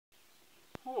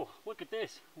Oh, look at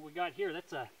this. What we got here,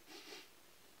 it's a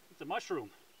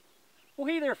mushroom. Oh,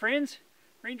 hey there, friends.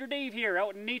 Ranger Dave here,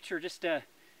 out in nature, just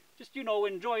you know,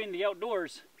 enjoying the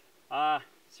outdoors.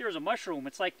 Here's a mushroom.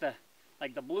 It's like the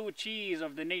blue cheese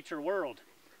of the nature world.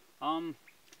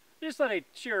 Just thought I'd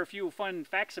share a few fun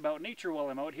facts about nature while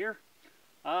I'm out here.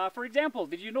 For example,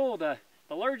 did you know the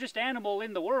largest animal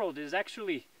in the world is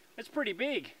actually, it's pretty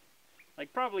big.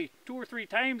 Like probably 2 or 3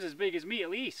 times as big as me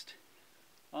at least.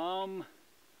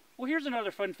 Well, here's another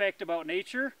fun fact about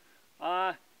nature.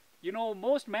 You know,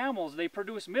 most mammals, they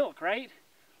produce milk, right?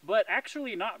 But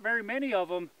actually not very many of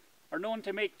them are known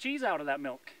to make cheese out of that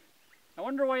milk. I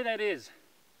wonder why that is.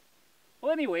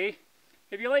 Well, anyway,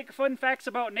 if you like fun facts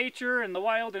about nature and the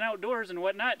wild and outdoors and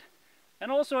whatnot,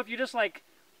 and also if you just like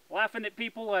laughing at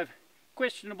people who have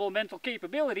questionable mental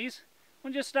capabilities,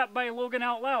 well, just stop by Logan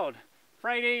Out Loud,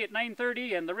 Friday at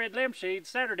 9:30 and the Red Lampshade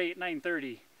Saturday at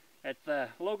 9:30 at the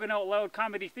Logan Out Loud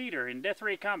Comedy Theater in Death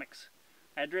Ray Comics.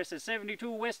 Address is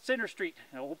 72 West Center Street.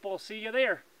 I hope I'll see you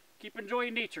there. Keep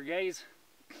enjoying nature, guys.